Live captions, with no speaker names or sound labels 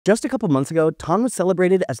Just a couple months ago, TON was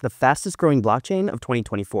celebrated as the fastest growing blockchain of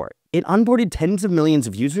 2024. It onboarded tens of millions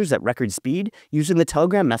of users at record speed using the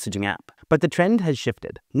Telegram messaging app. But the trend has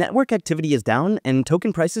shifted. Network activity is down, and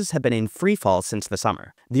token prices have been in free fall since the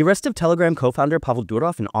summer. The arrest of Telegram co-founder Pavel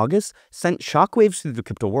Durov in August sent shockwaves through the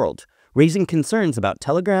crypto world, raising concerns about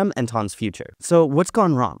Telegram and TON's future. So what's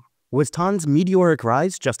gone wrong? Was TON's meteoric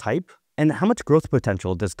rise just hype? And how much growth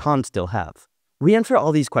potential does TON still have? We answer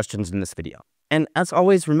all these questions in this video. And as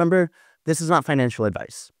always, remember, this is not financial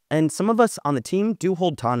advice. And some of us on the team do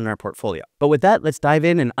hold TON in our portfolio. But with that, let's dive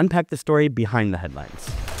in and unpack the story behind the headlines.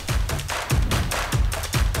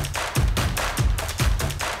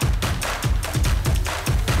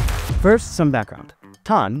 First, some background.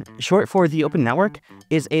 TON, short for the Open Network,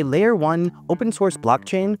 is a Layer 1 open source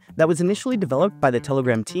blockchain that was initially developed by the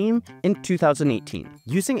Telegram team in 2018.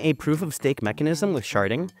 Using a proof-of-stake mechanism with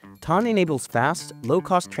sharding, TON enables fast,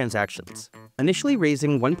 low-cost transactions. Initially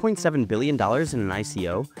raising $1.7 billion in an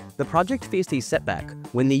ICO, the project faced a setback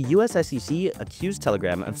when the US SEC accused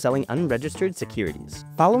Telegram of selling unregistered securities.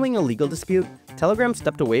 Following a legal dispute, Telegram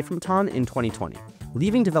stepped away from TON in 2020,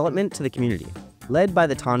 leaving development to the community, led by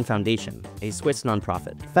the TON Foundation, a Swiss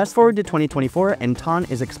nonprofit. Fast forward to 2024 and TON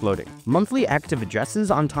is exploding. Monthly active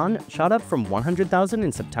addresses on TON shot up from 100,000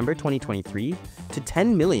 in September 2023 to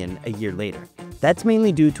 10 million a year later. That's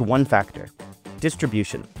mainly due to one factor: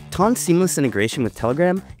 distribution. TON's seamless integration with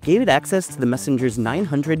Telegram gave it access to the messenger's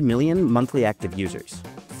 900 million monthly active users.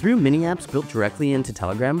 Through mini-apps built directly into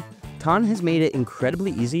Telegram, TON has made it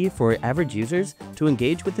incredibly easy for average users to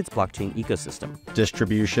engage with its blockchain ecosystem.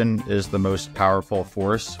 Distribution is the most powerful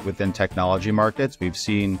force within technology markets. We've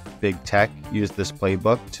seen big tech use this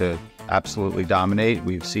playbook to absolutely dominate.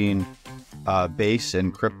 We've seen Base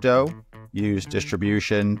and crypto use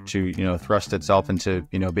distribution to, thrust itself into,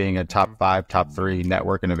 being a top 5, top 3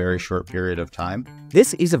 network in a very short period of time.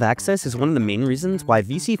 This ease of access is one of the main reasons why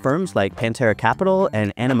VC firms like Pantera Capital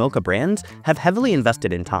and Animoca Brands have heavily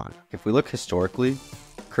invested in TON. If we look historically,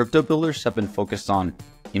 crypto builders have been focused on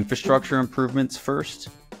infrastructure improvements first,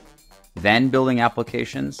 then building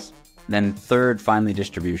applications, then third, finally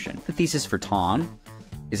distribution. The thesis for TON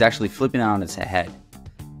is actually flipping it on its head.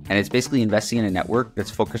 And it's basically investing in a network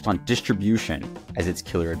that's focused on distribution as its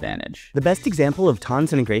killer advantage. The best example of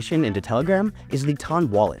TON's integration into Telegram is the TON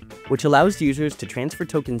wallet, which allows users to transfer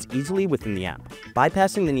tokens easily within the app,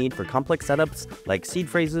 bypassing the need for complex setups like seed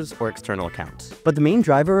phrases or external accounts. But the main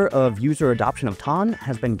driver of user adoption of TON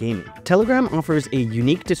has been gaming. Telegram offers a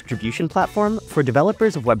unique distribution platform for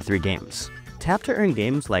developers of Web3 games. Tap-to-earn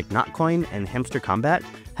games like TONCOIN and Hamster Combat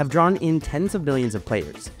have drawn in tens of millions of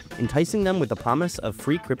players, enticing them with the promise of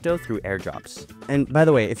free crypto through airdrops. And by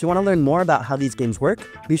the way, if you want to learn more about how these games work,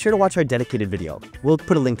 be sure to watch our dedicated video. We'll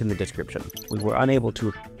put a link in the description. We were unable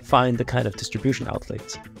to find the kind of distribution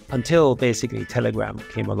outlets until basically Telegram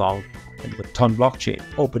came along and with TON blockchain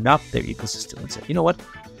opened up their ecosystem and said, you know what,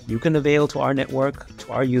 you can avail to our network,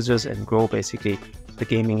 to our users, and grow basically the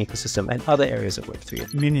gaming ecosystem and other areas of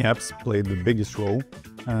Web3. Mini apps played the biggest role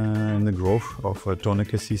in the growth of a TON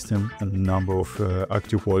ecosystem and the number of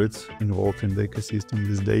active wallets involved in the ecosystem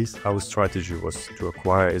these days. Our strategy was to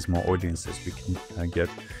acquire as more audiences we can get,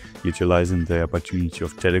 utilizing the opportunity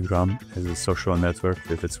of Telegram as a social network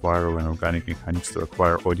with its viral and organic mechanics to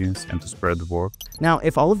acquire audience and to spread the word. Now,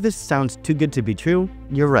 if all of this sounds too good to be true,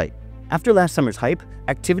 you're right. After last summer's hype,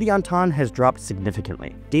 activity on TON has dropped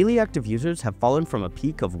significantly. Daily active users have fallen from a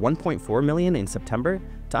peak of 1.4 million in September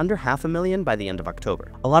to under 500,000 by the end of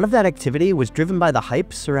October. A lot of that activity was driven by the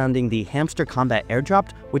hype surrounding the Hamster Combat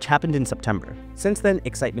airdrop, which happened in September. Since then,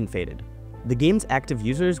 excitement faded. The game's active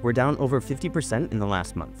users were down over 50% in the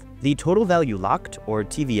last month. The total value locked, or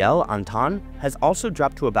TVL, on TON has also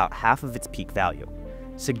dropped to about half of its peak value,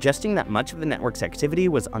 suggesting that much of the network's activity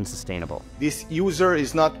was unsustainable. This user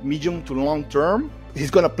is not medium to long term.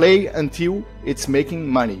 He's gonna play until it's making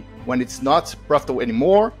money. When it's not profitable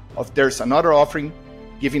anymore, if there's another offering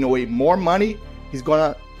giving away more money, he's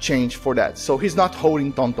gonna change for that. So he's not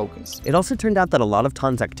holding TON tokens. It also turned out that a lot of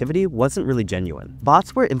TON's activity wasn't really genuine.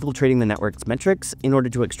 Bots were infiltrating the network's metrics in order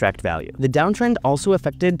to extract value. The downtrend also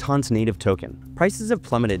affected TON's native token. Prices have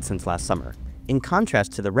plummeted since last summer, in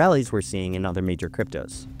contrast to the rallies we're seeing in other major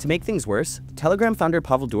cryptos. To make things worse, Telegram founder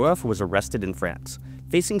Pavel Durov was arrested in France,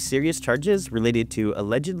 facing serious charges related to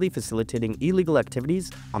allegedly facilitating illegal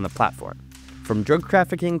activities on the platform, from drug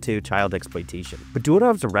trafficking to child exploitation. But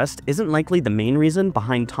Durov's arrest isn't likely the main reason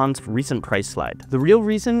behind TON's recent price slide. The real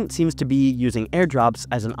reason seems to be using airdrops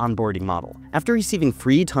as an onboarding model. After receiving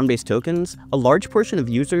free TON-based tokens, a large portion of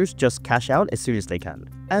users just cash out as soon as they can.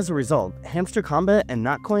 As a result, Hamster Combat and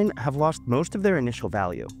TONCOIN have lost most of their initial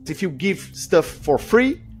value. If you give stuff for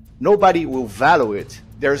free, nobody will value it.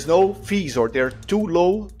 There's no fees, or they're too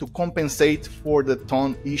low to compensate for the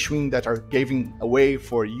TON issuing that are giving away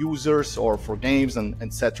for users or for games and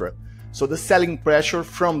etc. So the selling pressure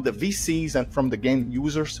from the VCs and from the game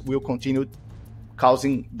users will continue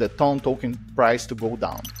causing the TON token price to go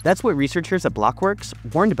down. That's what researchers at Blockworks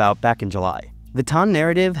warned about back in July. The TON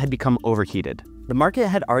narrative had become overheated. The market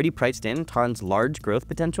had already priced in TON's large growth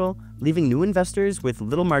potential, leaving new investors with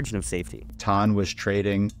little margin of safety. TON was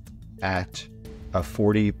trading at a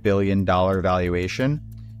 $40 billion valuation.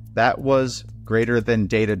 That was greater than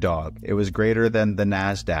Datadog. It was greater than the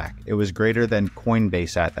NASDAQ. It was greater than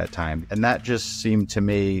Coinbase at that time. And that just seemed to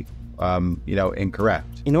me,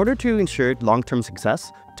 incorrect. In order to ensure long-term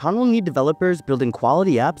success, TON will need developers building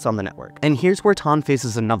quality apps on the network. And here's where TON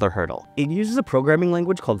faces another hurdle. It uses a programming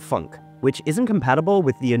language called Func, which isn't compatible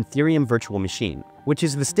with the Ethereum virtual machine, which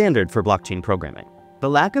is the standard for blockchain programming. The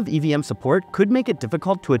lack of EVM support could make it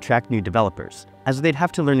difficult to attract new developers, as they'd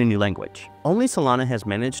have to learn a new language. Only Solana has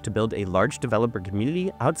managed to build a large developer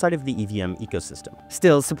community outside of the EVM ecosystem.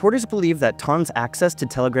 Still, supporters believe that TON's access to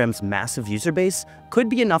Telegram's massive user base could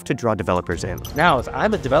be enough to draw developers in. Now, if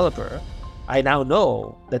I'm a developer, I now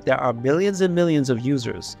know that there are millions and millions of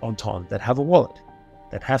users on TON that have a wallet,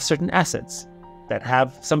 that have certain assets, that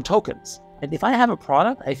have some tokens. And if I have a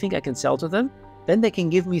product I think I can sell to them, then they can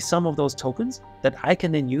give me some of those tokens that I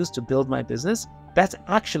can then use to build my business. That's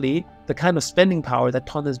actually the kind of spending power that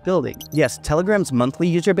TON is building. Yes, Telegram's monthly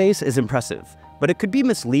user base is impressive, but it could be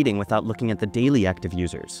misleading without looking at the daily active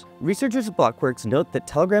users. Researchers at Blockworks note that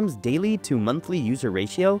Telegram's daily to monthly user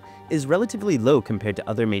ratio is relatively low compared to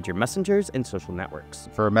other major messengers and social networks.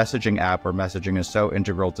 For a messaging app where messaging is so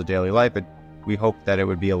integral to daily life, we hope that it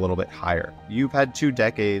would be a little bit higher. You've had 2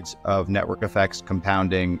 decades of network effects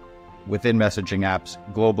compounding within messaging apps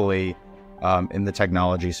globally in the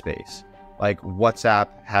technology space. Like WhatsApp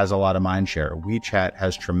has a lot of mindshare. WeChat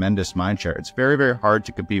has tremendous mindshare. It's very, very hard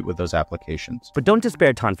to compete with those applications. But don't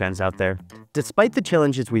despair, TON fans out there. Despite the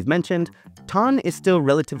challenges we've mentioned, TON is still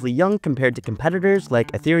relatively young compared to competitors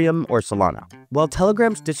like Ethereum or Solana. While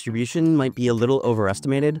Telegram's distribution might be a little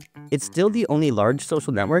overestimated, it's still the only large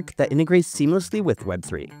social network that integrates seamlessly with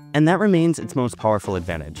Web3, and that remains its most powerful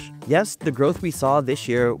advantage. Yes, the growth we saw this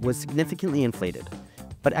year was significantly inflated,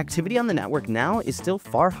 but activity on the network now is still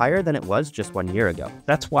far higher than it was just 1 year ago.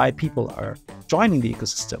 That's why people are joining the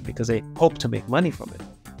ecosystem, because they hope to make money from it.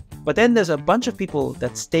 But then there's a bunch of people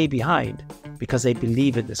that stay behind because they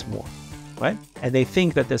believe in this more, right? And they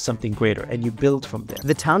think that there's something greater, and you build from there.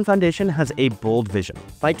 The Town Foundation has a bold vision.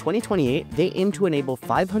 By 2028, they aim to enable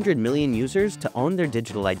 500 million users to own their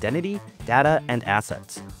digital identity, data, and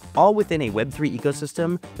assets, all within a Web3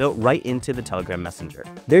 ecosystem built right into the Telegram Messenger.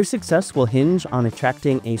 Their success will hinge on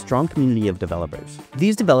attracting a strong community of developers.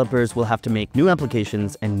 These developers will have to make new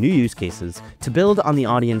applications and new use cases to build on the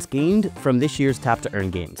audience gained from this year's Tap to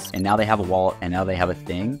Earn games. And now they have a wallet, and now they have a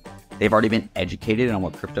thing. They've already been educated on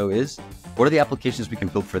what crypto is. What are the applications we can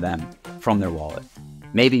build for them from their wallet?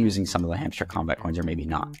 Maybe using some of the hamster combat coins, or maybe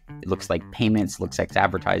not. It looks like payments, looks like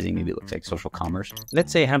advertising, maybe it looks like social commerce.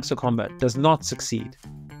 Let's say Hamster Combat does not succeed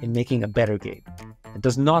in making a better game. It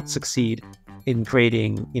does not succeed in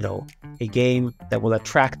creating, a game that will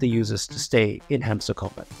attract the users to stay in Hamster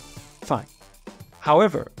Combat. Fine.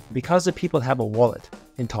 However, because the people have a wallet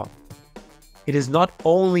in TON, it is not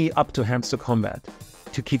only up to Hamster Combat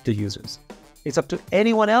to keep the users. It's up to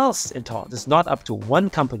anyone else in TON. It's not up to one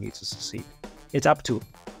company to succeed. It's up to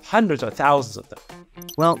hundreds or thousands of them.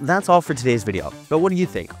 Well, that's all for today's video. But what do you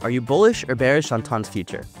think? Are you bullish or bearish on TON's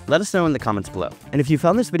future? Let us know in the comments below. And if you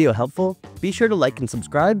found this video helpful, be sure to like and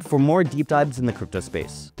subscribe for more deep dives in the crypto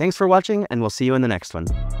space. Thanks for watching, and we'll see you in the next one.